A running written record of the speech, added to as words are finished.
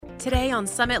Today on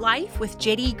Summit Life with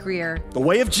J.D. Greear. The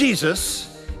way of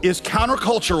Jesus is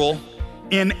countercultural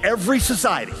in every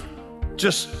society,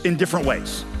 just in different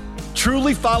ways.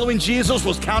 Truly following Jesus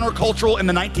was countercultural in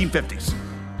the 1950s,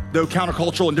 though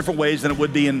countercultural in different ways than it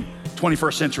would be in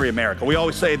 21st century America. We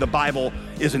always say the Bible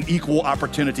is an equal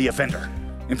opportunity offender.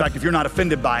 In fact, if you're not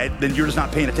offended by it, then you're just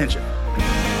not paying attention.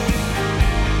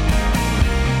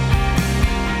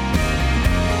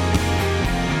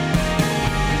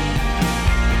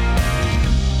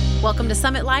 Welcome to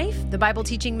Summit Life, the Bible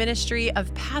teaching ministry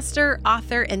of pastor,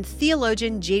 author, and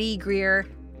theologian J.D. Greear.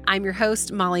 I'm your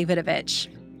host, Molly Vidovich.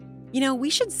 You know, we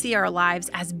should see our lives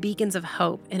as beacons of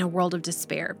hope in a world of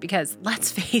despair because,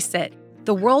 let's face it,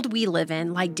 the world we live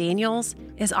in, like Daniel's,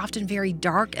 is often very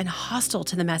dark and hostile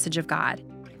to the message of God.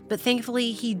 But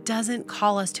thankfully, He doesn't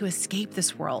call us to escape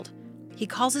this world. He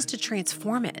calls us to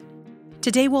transform it.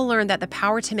 Today, we'll learn that the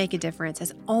power to make a difference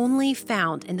is only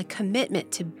found in the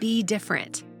commitment to be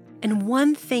different. And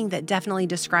one thing that definitely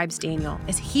describes Daniel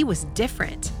is he was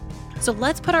different. So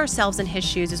let's put ourselves in his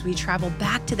shoes as we travel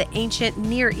back to the ancient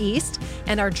Near East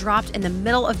and are dropped in the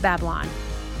middle of Babylon.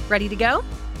 Ready to go?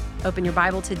 Open your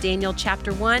Bible to Daniel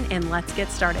chapter 1 and let's get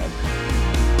started.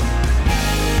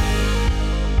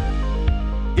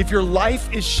 If your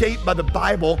life is shaped by the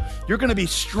Bible, you're going to be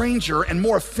stranger and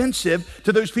more offensive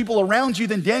to those people around you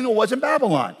than Daniel was in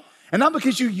Babylon. And not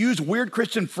because you use weird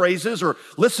Christian phrases or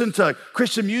listen to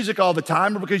Christian music all the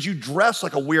time or because you dress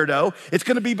like a weirdo. It's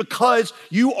going to be because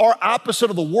you are opposite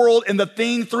of the world in the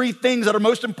three things that are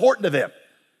most important to them.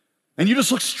 And you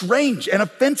just look strange and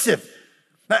offensive.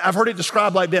 I've heard it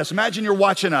described like this. Imagine you're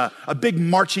watching a big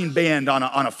marching band on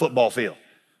a football field.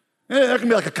 There can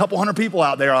be like a couple hundred people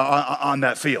out there on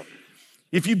that field.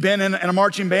 If you've been in a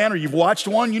marching band or you've watched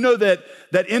one, you know that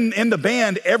in the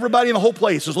band, everybody in the whole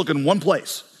place is looking one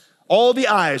place. All the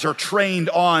eyes are trained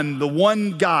on the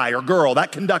one guy or girl,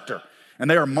 that conductor,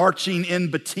 and they are marching in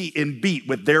beat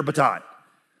with their baton.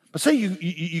 But say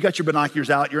you got your binoculars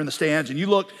out, you're in the stands, and you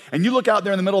look out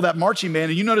there in the middle of that marching band,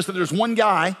 and you notice that there's one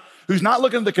guy who's not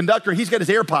looking at the conductor, he's got his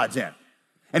AirPods in,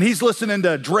 and he's listening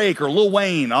to Drake or Lil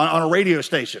Wayne on a radio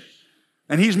station,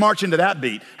 and he's marching to that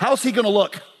beat. How's he gonna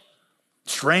look?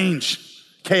 Strange,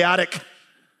 chaotic,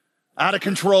 out of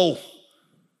control.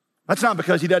 That's not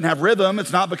because he doesn't have rhythm.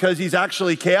 It's not because he's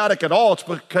actually chaotic at all. It's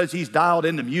because he's dialed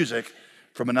into music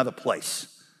from another place.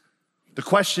 The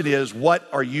question is, what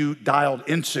are you dialed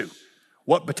into?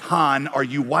 What baton are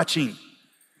you watching?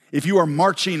 If you are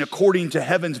marching according to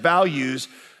heaven's values,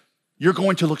 you're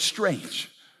going to look strange.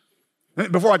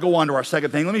 Before I go on to our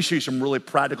second thing, let me show you some really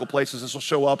practical places this will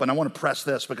show up, and I want to press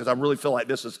this because I really feel like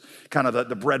this is kind of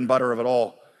the bread and butter of it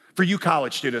all. For you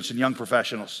college students and young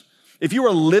professionals, if you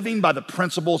are living by the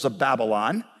principles of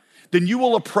Babylon, then you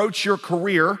will approach your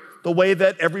career the way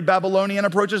that every Babylonian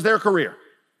approaches their career.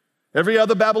 Every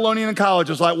other Babylonian in college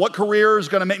is like, what career is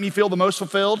going to make me feel the most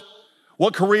fulfilled?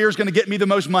 What career is going to get me the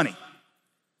most money?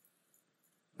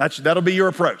 That'll be your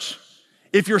approach.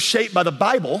 If you're shaped by the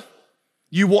Bible,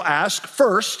 you will ask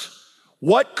first,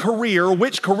 which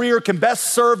career can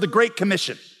best serve the Great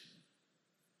Commission?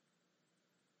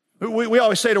 We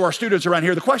always say to our students around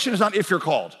here, the question is not if you're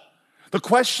called. The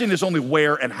question is only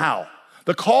where and how.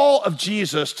 The call of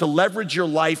Jesus to leverage your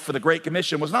life for the Great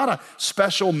Commission was not a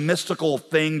special mystical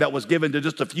thing that was given to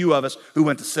just a few of us who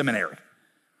went to seminary.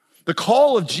 The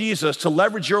call of Jesus to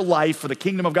leverage your life for the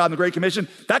kingdom of God and the Great Commission,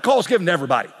 that call is given to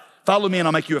everybody. Follow me and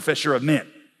I'll make you a fisher of men.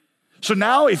 So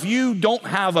now if you don't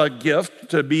have a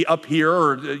gift to be up here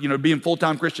or be in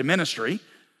full-time Christian ministry,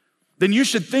 then you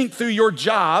should think through your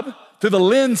job through the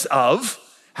lens of,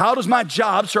 how does my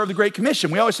job serve the Great Commission?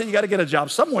 We always say you got to get a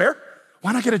job somewhere.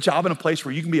 Why not get a job in a place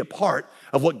where you can be a part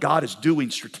of what God is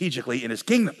doing strategically in His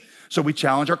kingdom? So we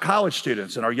challenge our college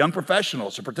students and our young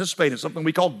professionals to participate in something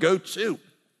we call Go To,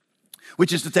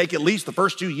 which is to take at least the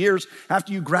first 2 years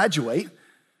after you graduate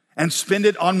and spend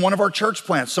it on one of our church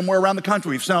plants somewhere around the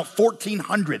country. We've sent out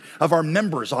 1,400 of our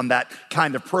members on that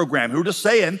kind of program who are just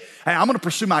saying, hey, I'm gonna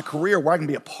pursue my career where I can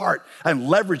be a part and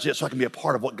leverage it so I can be a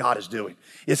part of what God is doing.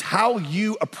 Is how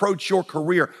you approach your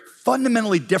career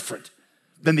fundamentally different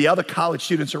than the other college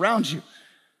students around you?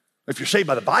 If you're shaped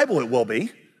by the Bible, it will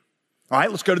be. All right,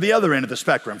 let's go to the other end of the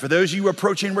spectrum. For those of you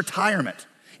approaching retirement,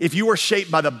 if you are shaped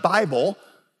by the Bible,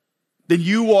 then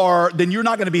you're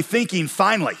not gonna be thinking,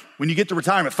 finally, when you get to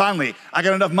retirement, finally, I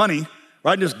got enough money,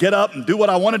 right? Just get up and do what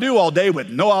I wanna do all day with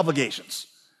no obligations.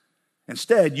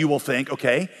 Instead, you will think,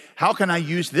 okay, how can I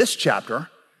use this chapter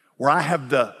where I have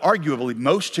the arguably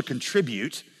most to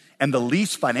contribute and the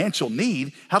least financial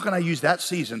need? How can I use that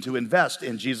season to invest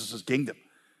in Jesus' kingdom?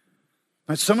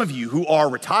 And some of you who are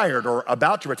retired or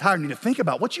about to retire need to think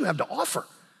about what you have to offer.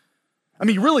 I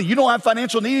mean, really, you don't have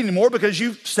financial need anymore because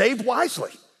you've saved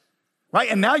wisely, right?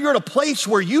 And now you're at a place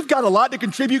where you've got a lot to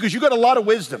contribute because you've got a lot of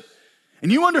wisdom.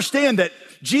 And you understand that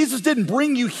Jesus didn't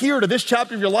bring you here to this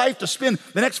chapter of your life to spend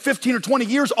the next 15 or 20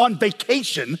 years on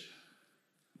vacation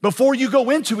before you go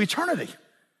into eternity.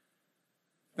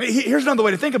 Here's another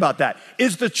way to think about that.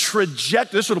 This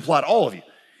would apply to all of you.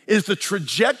 Is the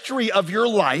trajectory of your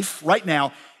life right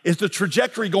now, is the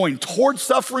trajectory going towards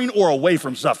suffering or away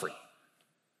from suffering?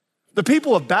 The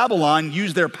people of Babylon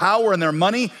use their power and their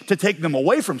money to take them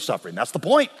away from suffering. That's the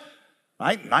point,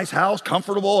 right? Nice house,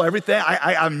 comfortable, everything.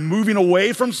 I'm moving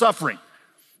away from suffering.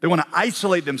 They want to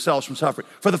isolate themselves from suffering.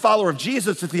 For the follower of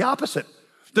Jesus, it's the opposite.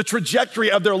 The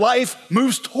trajectory of their life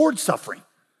moves towards suffering.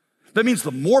 That means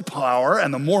the more power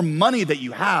and the more money that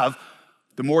you have,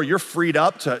 the more you're freed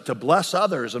up to bless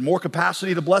others and more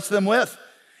capacity to bless them with.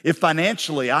 If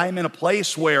financially I am in a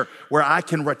place where I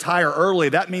can retire early,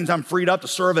 that means I'm freed up to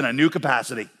serve in a new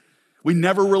capacity. We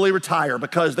never really retire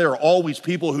because there are always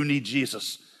people who need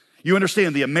Jesus. You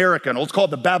understand the American, let's call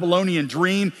it the Babylonian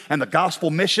dream, and the gospel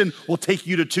mission will take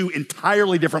you to two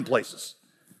entirely different places.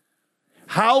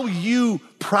 How you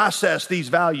process these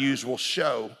values will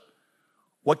show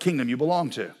what kingdom you belong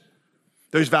to.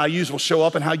 Those values will show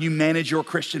up in how you manage your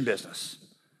Christian business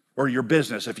or your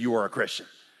business if you are a Christian.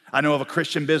 I know of a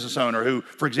Christian business owner who,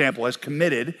 for example, has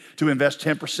committed to invest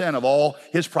 10% of all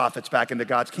his profits back into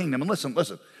God's kingdom. And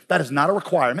listen, that is not a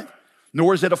requirement,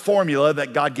 nor is it a formula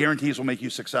that God guarantees will make you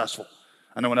successful.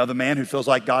 I know another man who feels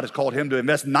like God has called him to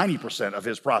invest 90% of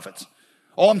his profits.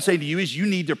 All I'm saying to you is you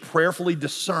need to prayerfully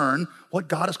discern what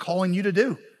God is calling you to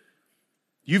do.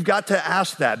 You've got to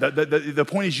ask that. The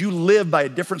point is you live by a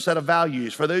different set of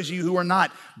values. For those of you who are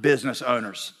not business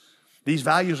owners, these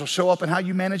values will show up in how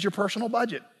you manage your personal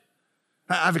budget.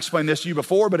 I've explained this to you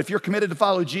before, but if you're committed to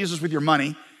follow Jesus with your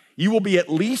money, you will be at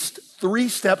least 3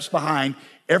 steps behind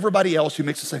everybody else who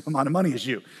makes the same amount of money as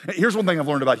you. Here's one thing I've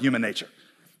learned about human nature,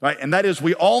 right? And that is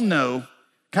we all know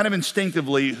kind of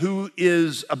instinctively who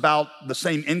is about the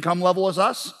same income level as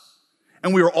us,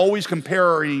 and we are always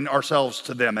comparing ourselves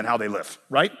to them and how they live,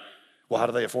 right? Well, how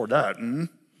do they afford that?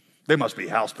 They must be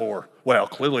house poor. Well,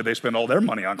 clearly they spend all their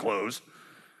money on clothes.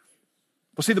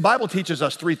 Well, see, the Bible teaches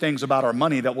us 3 things about our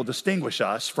money that will distinguish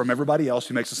us from everybody else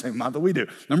who makes the same amount that we do.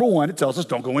 Number 1, it tells us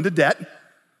don't go into debt.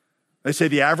 They say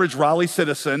the average Raleigh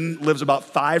citizen lives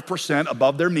about 5%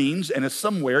 above their means and is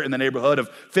somewhere in the neighborhood of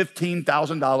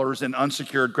 $15,000 in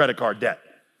unsecured credit card debt.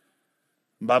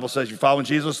 The Bible says you're following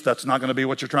Jesus, that's not going to be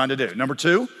what you're trying to do. Number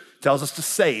 2, it tells us to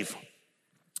save.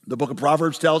 The book of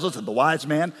Proverbs tells us that the wise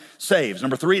man saves.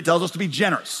 Number 3, it tells us to be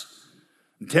generous.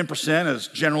 And 10% is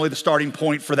generally the starting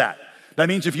point for that. That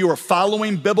means if you are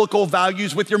following biblical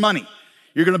values with your money,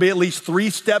 you're going to be at least 3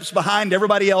 steps behind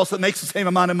everybody else that makes the same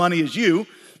amount of money as you,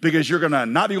 because you're going to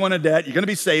not be going to debt, you're going to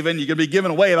be saving, you're going to be giving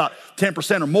away about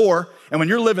 10% or more. And when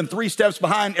you're living 3 steps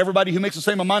behind everybody who makes the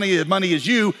same amount of money as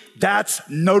you, that's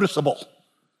noticeable.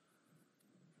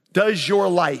 Does your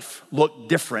life look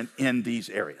different in these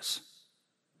areas?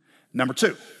 Number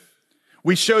 2,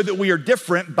 we show that we are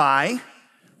different by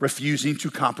refusing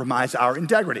to compromise our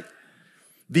integrity.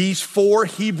 These 4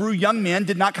 Hebrew young men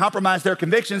did not compromise their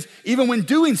convictions, even when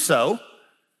doing so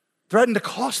threatened to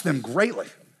cost them greatly.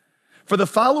 For the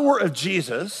follower of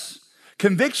Jesus,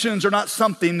 convictions are not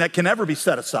something that can ever be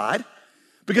set aside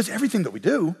because everything that we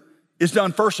do is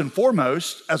done first and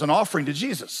foremost as an offering to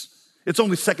Jesus. It's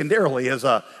only secondarily as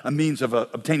a means of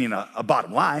obtaining a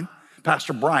bottom line.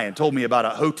 Pastor Brian told me about a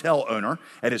hotel owner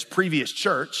at his previous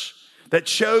church that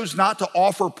chose not to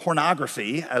offer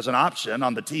pornography as an option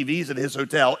on the TVs at his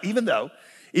hotel, even though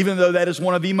that is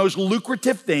one of the most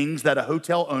lucrative things that a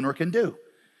hotel owner can do.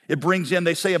 It brings in,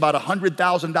 they say, about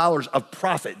 $100,000 of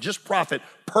profit, just profit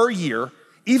per year,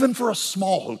 even for a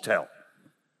small hotel.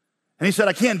 And he said,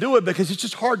 I can't do it because it's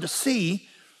just hard to see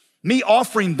me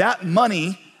offering that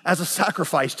money as a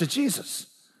sacrifice to Jesus.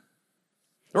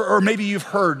 Or maybe you've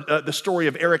heard the story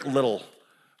of Eric Liddell,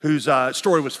 whose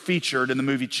story was featured in the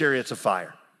movie Chariots of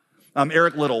Fire.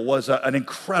 Eric Liddell was an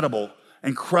incredible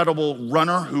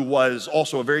runner who was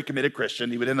also a very committed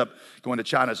Christian. He would end up going to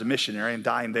China as a missionary and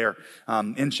dying there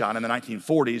in China in the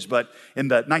 1940s. But in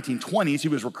the 1920s, he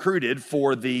was recruited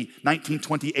for the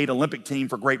 1928 Olympic team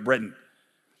for Great Britain.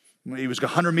 He was a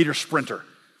 100-meter sprinter.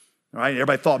 Right?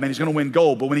 Everybody thought, man, he's going to win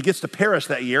gold. But when he gets to Paris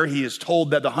that year, he is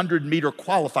told that the 100-meter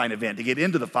qualifying event to get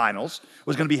into the finals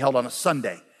was going to be held on a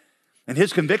Sunday. And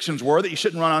his convictions were that you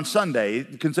shouldn't run on Sunday.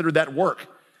 He considered that work.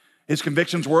 His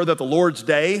convictions were that the Lord's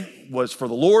day was for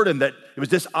the Lord and that it was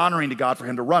dishonoring to God for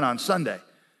him to run on Sunday.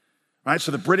 Right?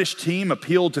 So the British team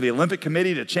appealed to the Olympic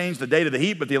Committee to change the date of the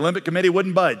heat, but the Olympic Committee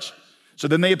wouldn't budge. So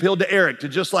then they appealed to Eric to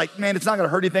just like, man, it's not gonna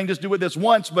hurt anything, just do it this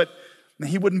once, but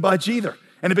he wouldn't budge either.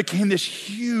 And it became this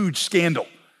huge scandal.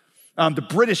 The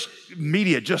British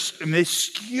media they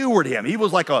skewered him. He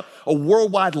was like a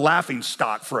worldwide laughing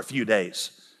stock for a few days.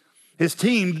 His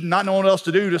team, not knowing what else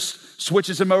to do, just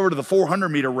switches him over to the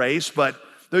 400-meter race. But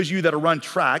those of you that run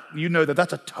track, you know that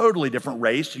that's a totally different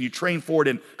race, and you train for it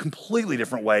in completely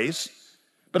different ways.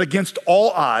 But against all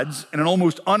odds, in an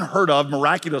almost unheard of,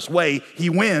 miraculous way, he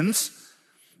wins.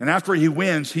 And after he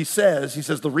wins, he says,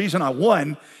 the reason I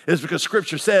won is because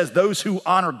Scripture says those who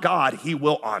honor God, he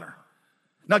will honor.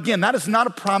 Now, again, that is not a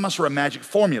promise or a magic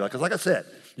formula, because like I said,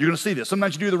 you're gonna see this.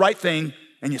 Sometimes you do the right thing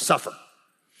and you suffer.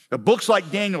 The books like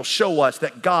Daniel show us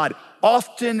that God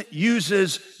often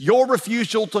uses your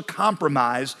refusal to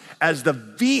compromise as the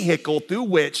vehicle through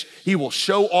which he will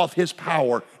show off his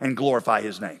power and glorify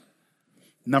his name.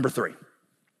 Number 3,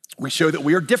 we show that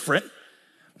we are different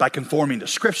by conforming to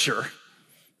Scripture,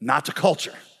 not to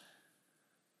culture.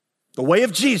 The way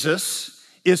of Jesus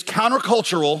is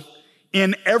countercultural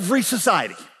in every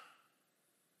society,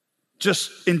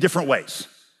 just in different ways.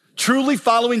 Truly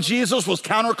following Jesus was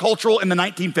countercultural in the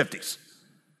 1950s,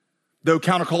 though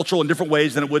countercultural in different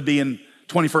ways than it would be in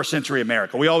 21st century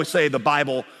America. We always say the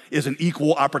Bible is an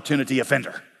equal opportunity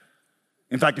offender.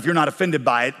 In fact, if you're not offended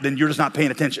by it, then you're just not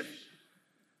paying attention.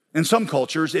 In some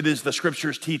cultures, it is the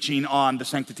Scripture's teaching on the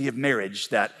sanctity of marriage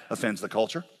that offends the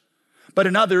culture. But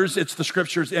in others, it's the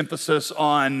Scripture's emphasis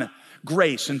on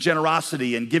grace and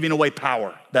generosity and giving away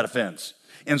power that offends.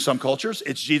 In some cultures,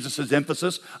 it's Jesus'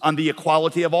 emphasis on the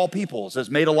equality of all peoples as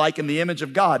made alike in the image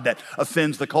of God that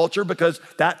offends the culture because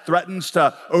that threatens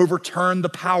to overturn the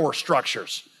power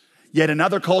structures. Yet in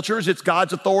other cultures, it's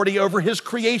God's authority over his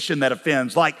creation that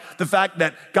offends, like the fact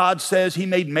that God says he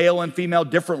made male and female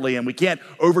differently and we can't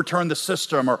overturn the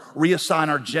system or reassign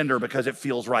our gender because it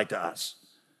feels right to us.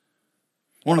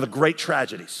 One of the great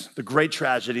tragedies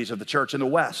of the church in the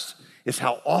West is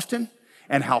how often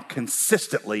and how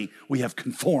consistently we have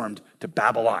conformed to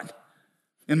Babylon.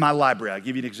 In my library, I'll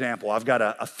give you an example. I've got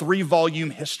a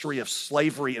 3-volume history of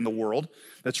slavery in the world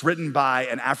that's written by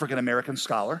an African-American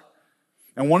scholar.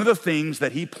 And one of the things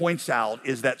that he points out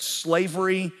is that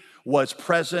slavery was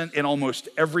present in almost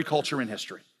every culture in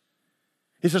history.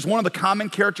 He says one of the common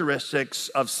characteristics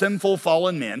of sinful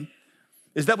fallen men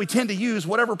is that we tend to use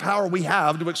whatever power we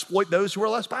have to exploit those who are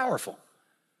less powerful.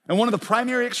 And one of the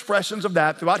primary expressions of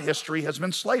that throughout history has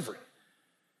been slavery.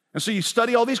 And so you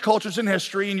study all these cultures in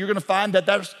history and you're gonna find that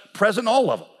that's present in all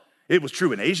of them. It was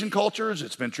true in Asian cultures,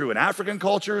 it's been true in African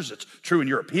cultures, it's true in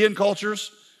European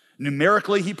cultures.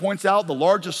 Numerically, he points out the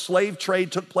largest slave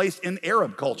trade took place in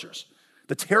Arab cultures.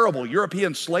 The terrible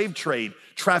European slave trade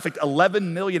trafficked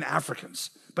 11 million Africans,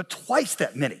 but twice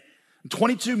that many.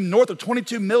 North of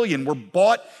 22 million were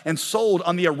bought and sold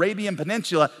on the Arabian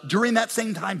Peninsula during that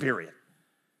same time period.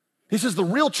 He says the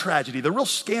real tragedy, the real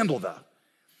scandal though,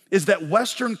 is that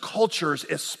Western cultures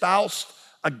espoused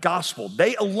a gospel.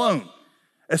 They alone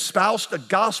espoused a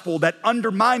gospel that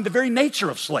undermined the very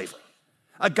nature of slavery.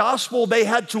 A gospel they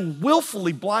had to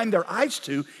willfully blind their eyes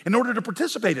to in order to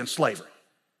participate in slavery.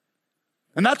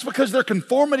 And that's because their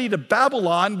conformity to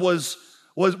Babylon was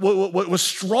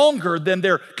stronger than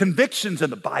their convictions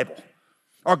in the Bible.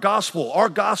 Our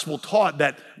gospel taught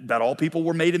that all people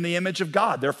were made in the image of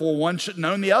God, therefore one shouldn't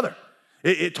own the other.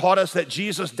 It taught us that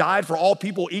Jesus died for all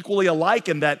people equally alike,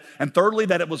 and thirdly,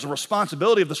 that it was the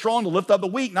responsibility of the strong to lift up the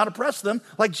weak, not oppress them,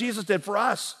 like Jesus did for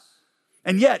us.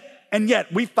 And yet,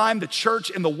 we find the church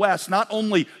in the West not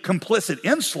only complicit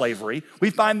in slavery, we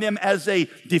find them as a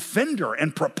defender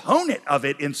and proponent of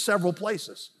it in several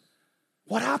places.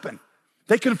 What happened?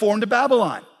 They conformed to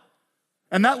Babylon.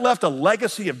 And that left a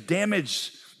legacy of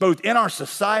damage both in our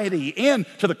society and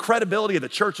to the credibility of the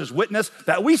church's witness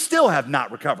that we still have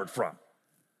not recovered from.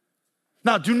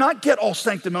 Now, do not get all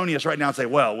sanctimonious right now and say,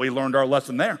 well, we learned our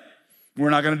lesson there. We're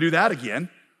not going to do that again.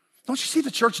 Don't you see the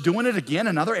church doing it again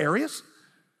in other areas?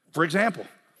 For example,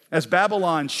 as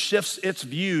Babylon shifts its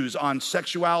views on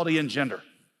sexuality and gender,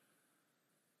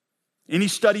 any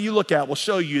study you look at will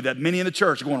show you that many in the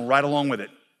church are going right along with it.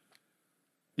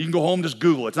 You can go home and just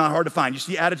Google it. It's not hard to find. You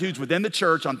see attitudes within the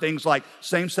church on things like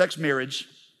same-sex marriage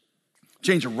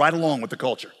changing right along with the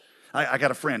culture. I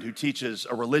got a friend who teaches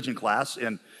a religion class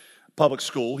in public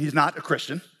school. He's not a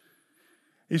Christian.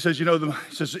 He says,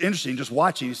 interesting, just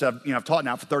watching. He said, I've taught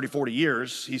now for 30, 40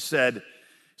 years. He said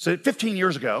 15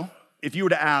 years ago, if you were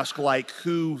to ask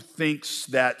who thinks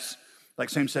that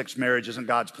same-sex marriage isn't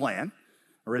God's plan,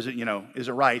 or is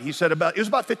it right? He said it was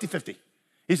about 50-50.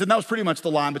 He said that was pretty much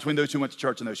the line between those who went to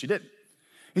church and those who didn't.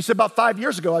 He said about 5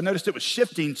 years ago, I noticed it was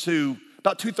shifting to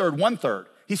about 2/3, 1/3.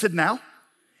 He said now,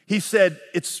 He said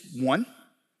it's one,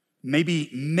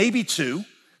 maybe two,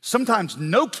 sometimes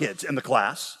no kids in the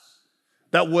class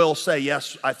that will say,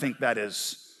 yes, I think that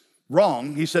is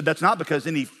wrong. He said that's not because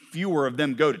any fewer of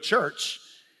them go to church.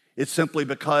 It's simply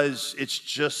because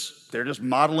they're just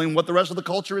modeling what the rest of the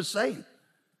culture is saying.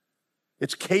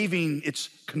 It's caving, it's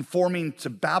conforming to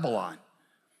Babylon.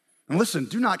 And listen,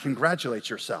 do not congratulate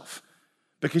yourself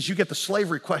because you get the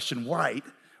slavery question right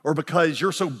or because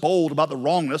you're so bold about the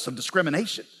wrongness of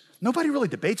discrimination. Nobody really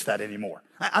debates that anymore.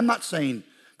 I'm not saying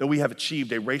that we have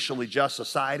achieved a racially just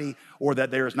society or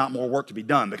that there is not more work to be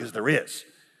done, because there is.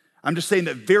 I'm just saying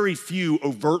that very few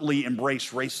overtly embrace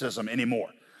racism anymore.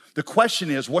 The question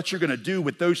is what you're gonna do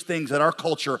with those things that our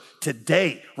culture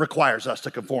today requires us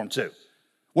to conform to.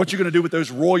 What you're gonna do with those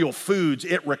royal foods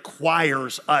it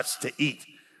requires us to eat.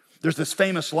 There's this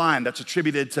famous line that's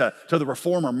attributed to the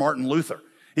reformer Martin Luther.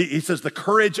 He says, the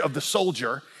courage of the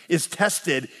soldier is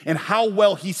tested in how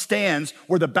well he stands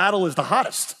where the battle is the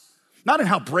hottest, not in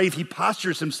how brave he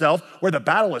postures himself where the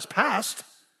battle is past.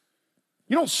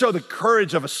 You don't show the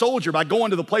courage of a soldier by going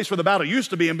to the place where the battle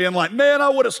used to be and being like, man, I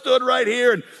would have stood right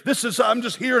here and I'm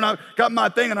just here and I've got my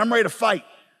thing and I'm ready to fight.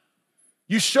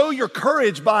 You show your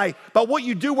courage by what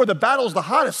you do where the battle is the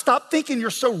hottest. Stop thinking you're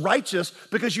so righteous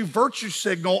because you virtue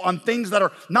signal on things that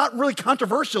are not really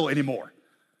controversial anymore.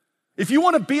 If you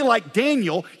want to be like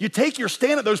Daniel, you take your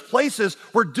stand at those places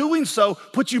where doing so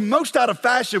puts you most out of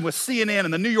fashion with CNN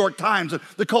and the New York Times and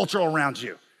the culture around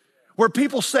you. Where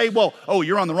people say, well, oh,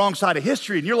 you're on the wrong side of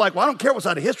history. And you're like, well, I don't care what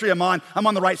side of history I'm on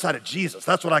the right side of Jesus.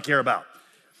 That's what I care about.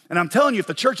 And I'm telling you, if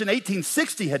the church in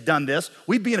 1860 had done this,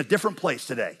 we'd be in a different place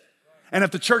today. And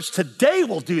if the church today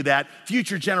will do that,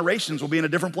 future generations will be in a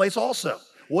different place also.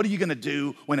 What are you gonna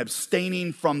do when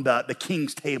abstaining from the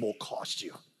king's table costs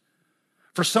you?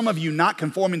 For some of you, not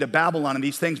conforming to Babylon and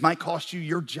these things might cost you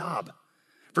your job.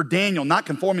 For Daniel, not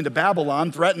conforming to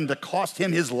Babylon threatened to cost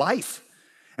him his life.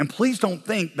 And please don't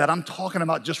think that I'm talking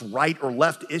about just right or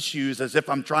left issues as if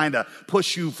I'm trying to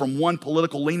push you from one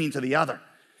political leaning to the other.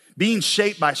 Being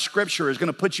shaped by Scripture is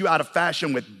gonna put you out of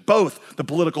fashion with both the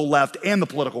political left and the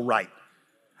political right.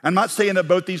 I'm not saying that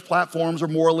both these platforms are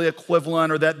morally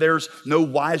equivalent or that there's no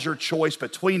wiser choice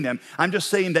between them. I'm just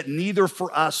saying that neither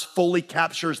for us fully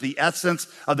captures the essence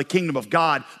of the kingdom of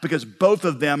God because both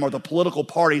of them are the political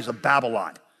parties of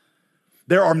Babylon.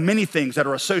 There are many things that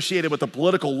are associated with the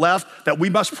political left that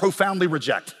we must profoundly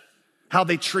reject. How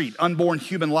they treat unborn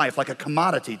human life like a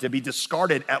commodity to be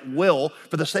discarded at will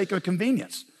for the sake of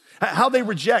convenience. How they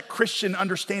reject Christian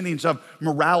understandings of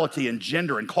morality and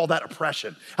gender and call that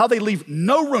oppression. How they leave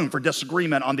no room for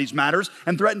disagreement on these matters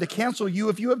and threaten to cancel you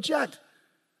if you object.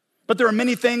 But there are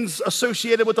many things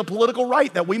associated with the political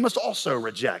right that we must also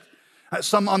reject.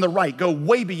 Some on the right go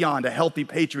way beyond a healthy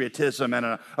patriotism and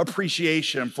an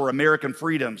appreciation for American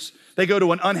freedoms. They go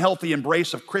to an unhealthy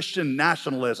embrace of Christian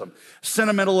nationalism,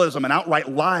 sentimentalism, and outright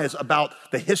lies about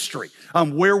the history,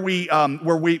 where we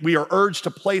are urged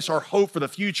to place our hope for the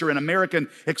future in American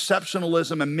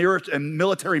exceptionalism and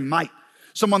military might.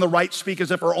 Some on the right speak as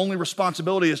if our only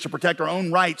responsibility is to protect our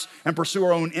own rights and pursue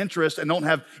our own interests and don't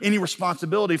have any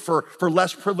responsibility for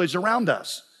less privilege around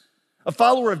us. A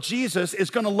follower of Jesus is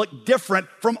gonna look different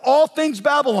from all things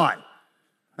Babylon.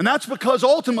 And that's because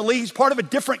ultimately he's part of a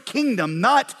different kingdom,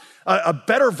 not a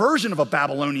better version of a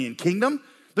Babylonian kingdom.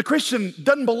 The Christian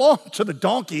doesn't belong to the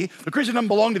donkey. The Christian doesn't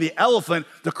belong to the elephant.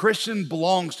 The Christian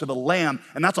belongs to the lamb,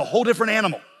 and that's a whole different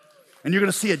animal. And you're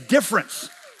gonna see a difference.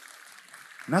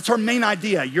 And that's our main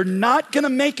idea. You're not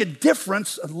gonna make a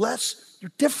difference unless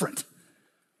you're different.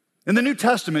 In the New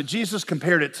Testament, Jesus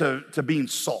compared it to being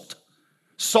salt.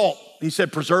 Salt, he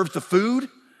said, preserves the food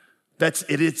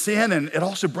it's in, and it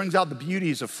also brings out the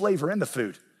beauties of flavor in the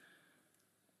food.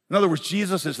 In other words,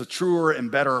 Jesus is the truer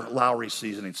and better Lowry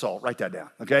seasoning salt. Write that down,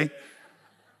 okay?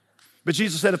 But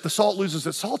Jesus said, if the salt loses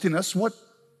its saltiness,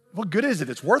 what good is it?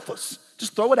 It's worthless.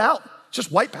 Just throw it out. It's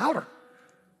just white powder.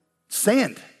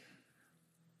 Sand.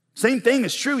 Same thing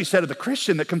is true, he said, of the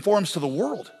Christian that conforms to the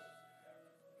world.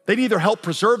 They neither help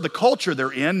preserve the culture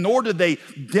they're in, nor do they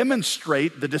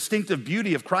demonstrate the distinctive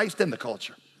beauty of Christ in the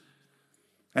culture.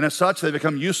 And as such, they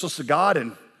become useless to God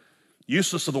and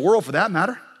useless to the world for that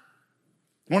matter.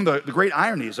 One of the great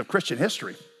ironies of Christian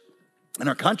history in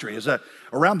our country is that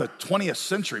around the 20th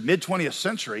century, mid-20th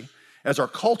century, as our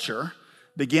culture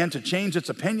began to change its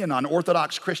opinion on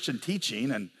Orthodox Christian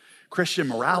teaching and Christian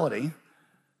morality,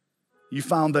 you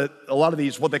found that a lot of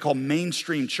these, what they call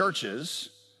mainstream churches,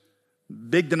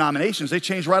 big denominations, they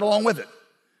changed right along with it.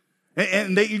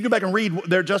 And you can go back and read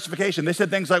their justification. They said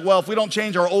things like, well, if we don't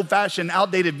change our old-fashioned,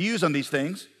 outdated views on these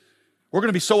things, we're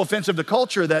gonna be so offensive to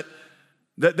culture that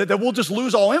that we'll just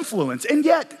lose all influence. And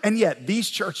yet, these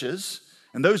churches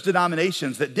and those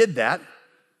denominations that did that,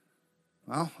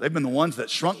 well, they've been the ones that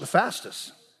shrunk the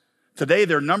fastest. Today,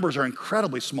 their numbers are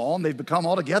incredibly small and they've become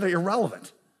altogether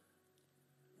irrelevant.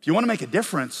 If you want to make a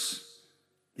difference,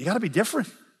 you got to be different.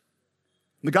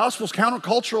 The gospel's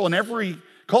countercultural in every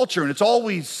culture, and it's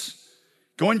always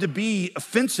going to be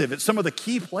offensive at some of the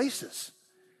key places.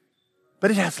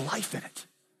 But it has life in it.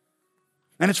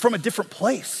 And it's from a different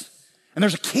place. And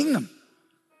there's a kingdom.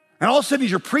 And all of a sudden,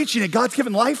 as you're preaching it, God's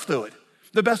given life through it.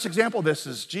 The best example of this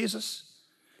is Jesus.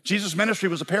 Jesus' ministry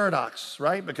was a paradox,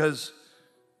 right? Because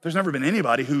there's never been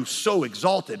anybody who so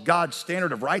exalted God's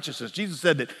standard of righteousness. Jesus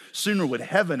said that sooner would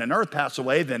heaven and earth pass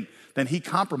away than he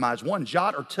compromised one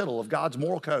jot or tittle of God's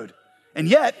moral code. And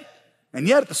yet,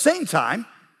 at the same time,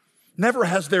 never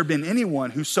has there been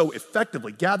anyone who so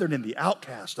effectively gathered in the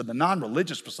outcast and the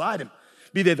non-religious beside him,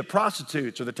 be they the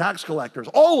prostitutes or the tax collectors,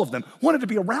 all of them wanted to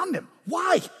be around him.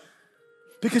 Why?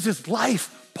 Because his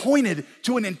life pointed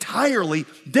to an entirely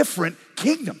different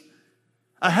kingdom,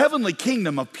 a heavenly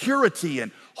kingdom of purity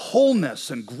and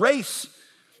wholeness and grace.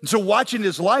 And so watching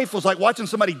his life was like watching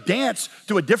somebody dance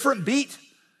to a different beat,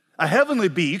 a heavenly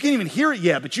beat. You can't even hear it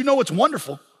yet, but you know it's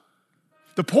wonderful.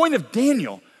 The point of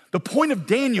Daniel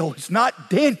is not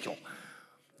Daniel.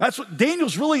 That's what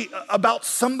Daniel's really about,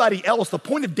 somebody else. The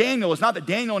point of Daniel is not that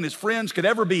Daniel and his friends could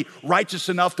ever be righteous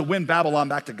enough to win Babylon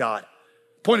back to God.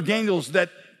 The point of Daniel is that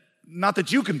not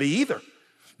that you can be either.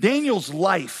 Daniel's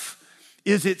life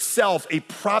is itself a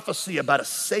prophecy about a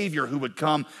Savior who would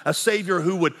come, a Savior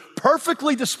who would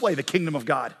perfectly display the kingdom of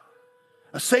God,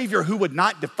 a Savior who would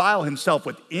not defile himself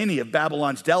with any of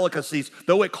Babylon's delicacies,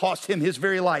 though it cost him his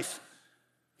very life.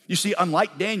 You see,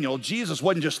 unlike Daniel, Jesus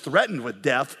wasn't just threatened with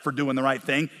death for doing the right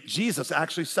thing. Jesus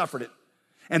actually suffered it.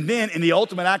 And then in the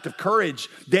ultimate act of courage,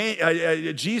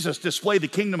 Jesus displayed the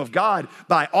kingdom of God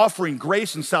by offering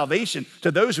grace and salvation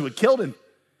to those who had killed him.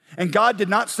 And God did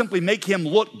not simply make him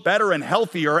look better and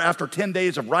healthier after 10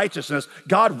 days of righteousness.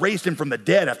 God raised him from the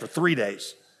dead after 3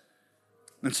 days.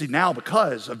 And see, now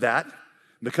because of that,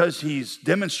 because he's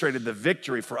demonstrated the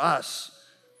victory for us,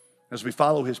 as we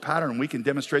follow his pattern, we can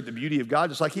demonstrate the beauty of God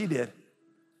just like he did.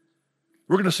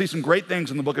 We're going to see some great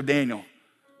things in the book of Daniel.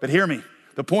 But hear me,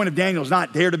 the point of Daniel is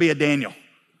not dare to be a Daniel.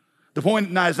 The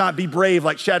point is not be brave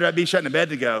like Shadrach, Meshach, and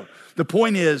Abednego. The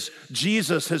point is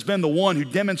Jesus has been the one who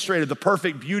demonstrated the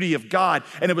perfect beauty of God,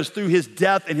 and it was through his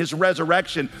death and his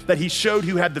resurrection that he showed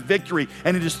who had the victory,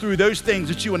 and it is through those things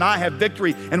that you and I have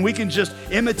victory, and we can just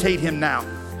imitate him now.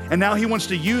 And now he wants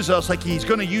to use us like he's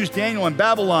going to use Daniel in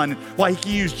Babylon, like he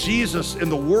can use Jesus in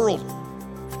the world.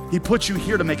 He puts you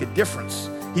here to make a difference.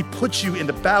 He puts you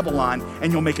into Babylon,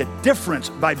 and you'll make a difference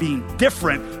by being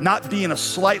different, not being a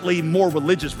slightly more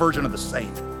religious version of the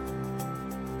same.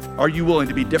 Are you willing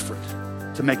to be different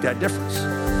to make that difference?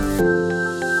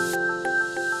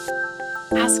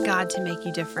 Ask God to make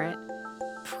you different.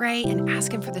 Pray and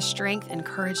ask him for the strength and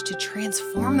courage to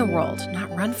transform the world,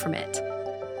 not run from it.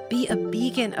 Be a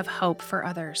beacon of hope for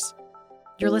others.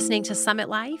 You're listening to Summit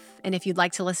Life, and if you'd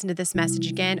like to listen to this message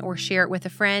again or share it with a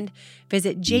friend,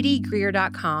 visit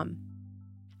jdgreer.com.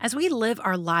 As we live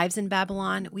our lives in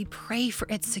Babylon, we pray for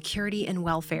its security and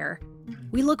welfare.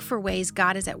 We look for ways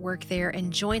God is at work there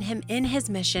and join him in his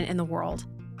mission in the world.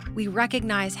 We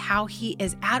recognize how he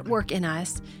is at work in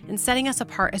us and setting us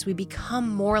apart as we become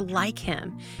more like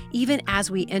him, even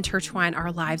as we intertwine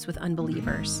our lives with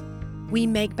unbelievers. We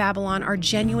make Babylon our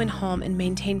genuine home and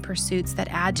maintain pursuits that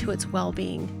add to its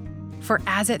well-being. For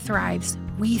as it thrives,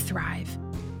 we thrive.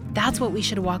 That's what we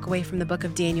should walk away from the book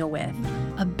of Daniel with,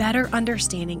 a better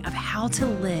understanding of how to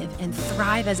live and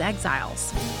thrive as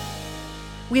exiles.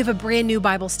 We have a brand new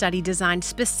Bible study designed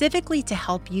specifically to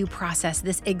help you process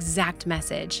this exact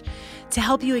message, to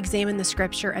help you examine the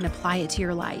scripture and apply it to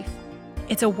your life.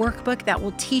 It's a workbook that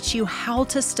will teach you how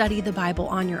to study the Bible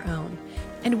on your own.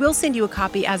 And we'll send you a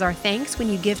copy as our thanks when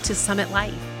you give to Summit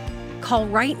Life. Call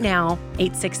right now,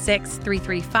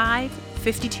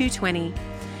 866-335-5220.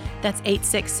 That's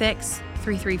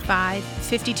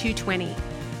 866-335-5220.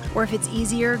 Or if it's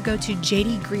easier, go to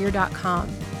jdgreer.com.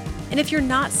 And if you're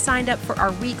not signed up for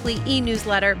our weekly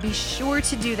e-newsletter, be sure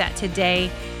to do that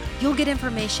today. You'll get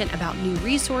information about new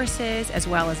resources, as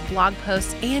well as blog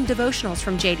posts and devotionals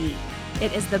from JD.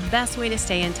 It is the best way to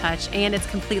stay in touch, and it's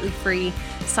completely free.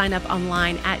 Sign up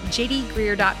online at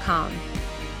jdgreer.com.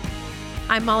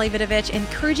 I'm Molly Vidovich,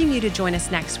 encouraging you to join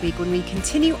us next week when we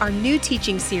continue our new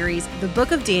teaching series, The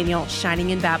Book of Daniel,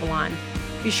 Shining in Babylon.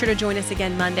 Be sure to join us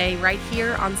again Monday right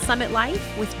here on Summit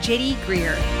Life with JD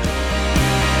Greer.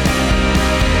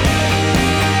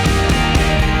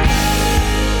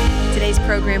 Today's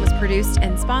program was produced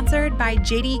and sponsored by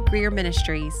J.D. Greear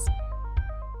Ministries.